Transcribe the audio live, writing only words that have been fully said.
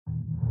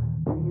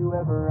you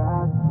ever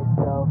ask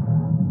yourself,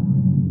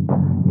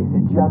 is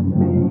it just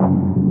me?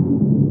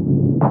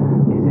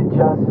 Is it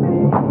just me?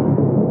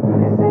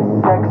 Is this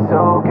sex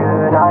so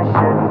good I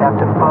shouldn't have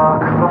to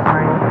fuck for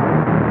free?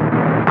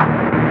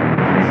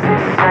 Is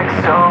this sex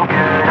so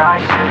good I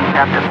shouldn't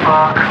have to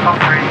fuck for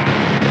free?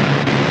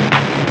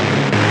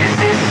 Is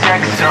this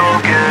sex so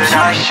good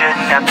I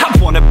shouldn't have to...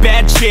 I want a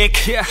bad chick,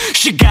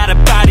 she got a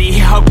body,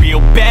 a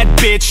real bad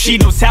bitch, she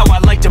knows how I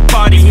like to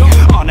party.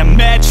 On a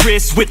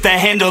mattress with the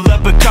handle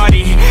of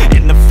Bacardi.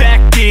 And the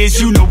fact is,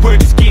 you know we're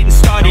just getting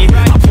started.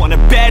 I want a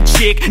bad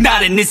chick,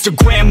 not an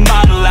Instagram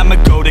model. I'ma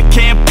go to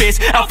campus,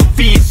 Alpha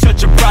Phi is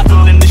such a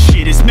brothel. And the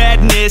shit is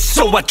madness,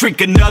 so I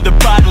drink another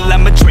bottle.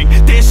 I'ma drink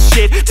this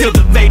shit till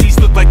the ladies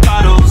look like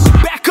bottles.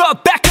 Back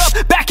up, back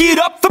it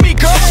up for me,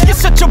 girl. You're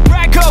such a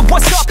bragger,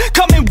 what's up?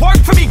 Come and work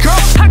for me, girl.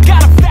 I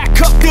got a fat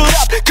cup filled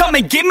up, come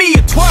and give me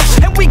a twirl.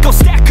 And we gon'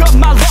 stack up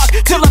my luck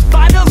till I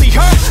finally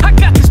hurt. I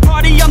got this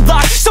party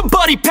unlocked,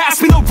 somebody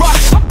pass me the rock.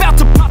 I'm about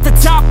to pop the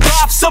top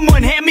off,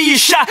 someone hand me a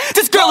shot.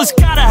 This girl has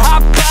got a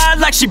hot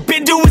vibe like she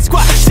been doing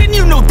squats. And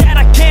you know that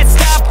I can't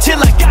stop till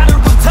I got her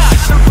on top.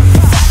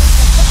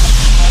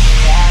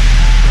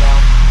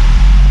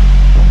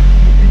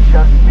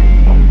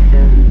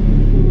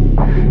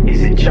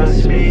 Is it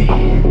just me?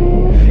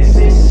 Is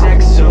this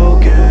sex so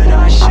good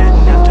I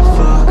shouldn't have to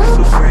fuck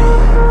for free?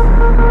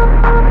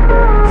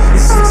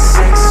 Is this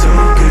sex so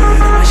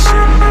good I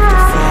shouldn't have to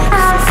fuck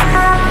for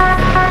free?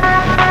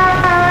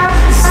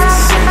 Is this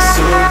sex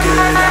so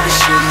good I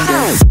shouldn't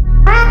have...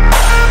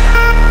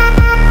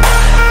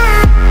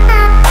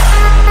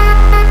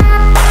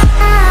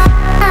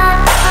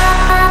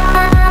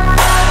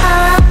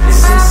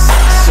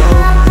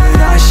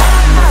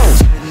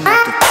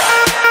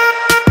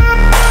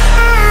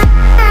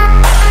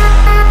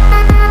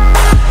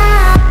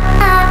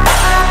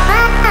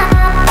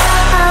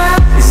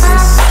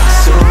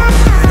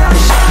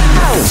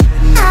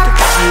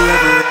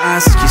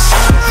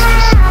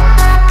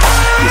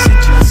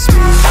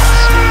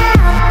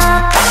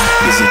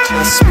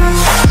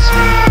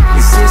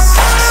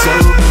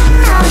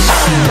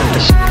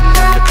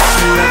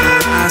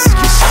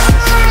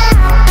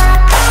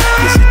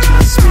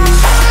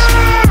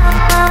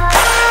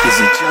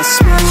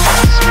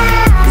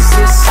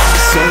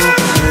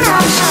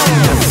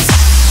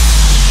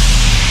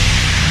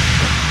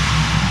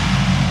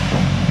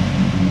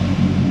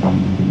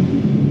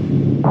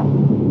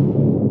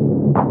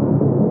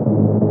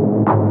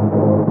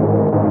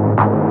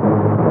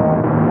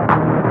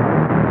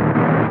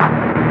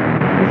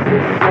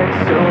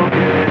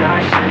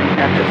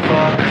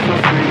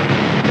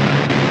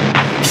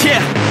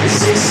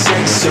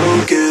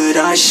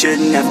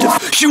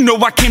 You know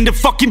I came to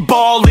fucking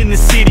ball in the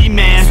city,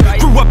 man.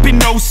 Grew up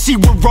in OC,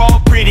 we're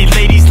all pretty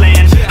ladies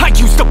land. I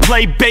used to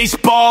play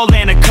baseball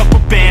and a couple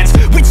bands.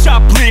 We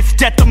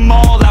shoplift at the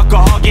mall,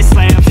 alcohol gets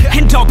slammed.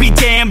 And I'll be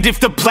damned if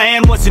the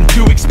plan wasn't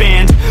to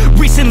expand.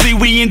 Recently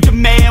we in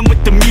demand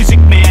with the music,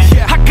 man.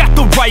 I got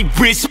the right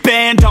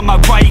wristband on my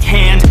right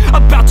hand,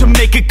 about to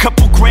make a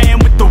couple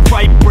grand with the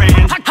right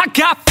brand. I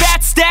got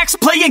fat stacks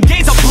playing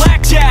games of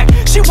blackjack.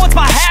 She wants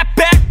my hat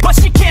back, but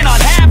she cannot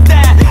have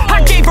that.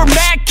 I gave her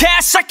mad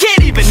cash, I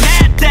can't even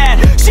add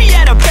that. She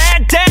had a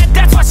bad dad,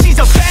 that's why she's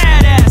a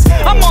badass.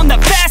 I'm on the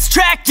fast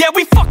track, yeah,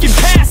 we fucking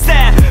passed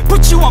that.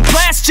 Put you on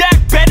blast, Jack,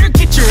 better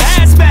get your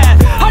ass back.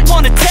 I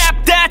wanna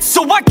tap that,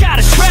 so I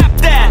gotta trap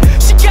that.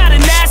 She got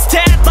an ass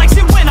tat, likes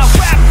it when I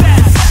rap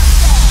that.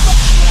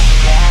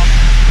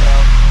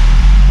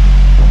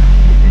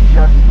 Is it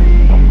just me?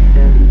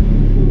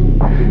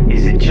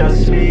 Is it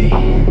just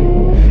me?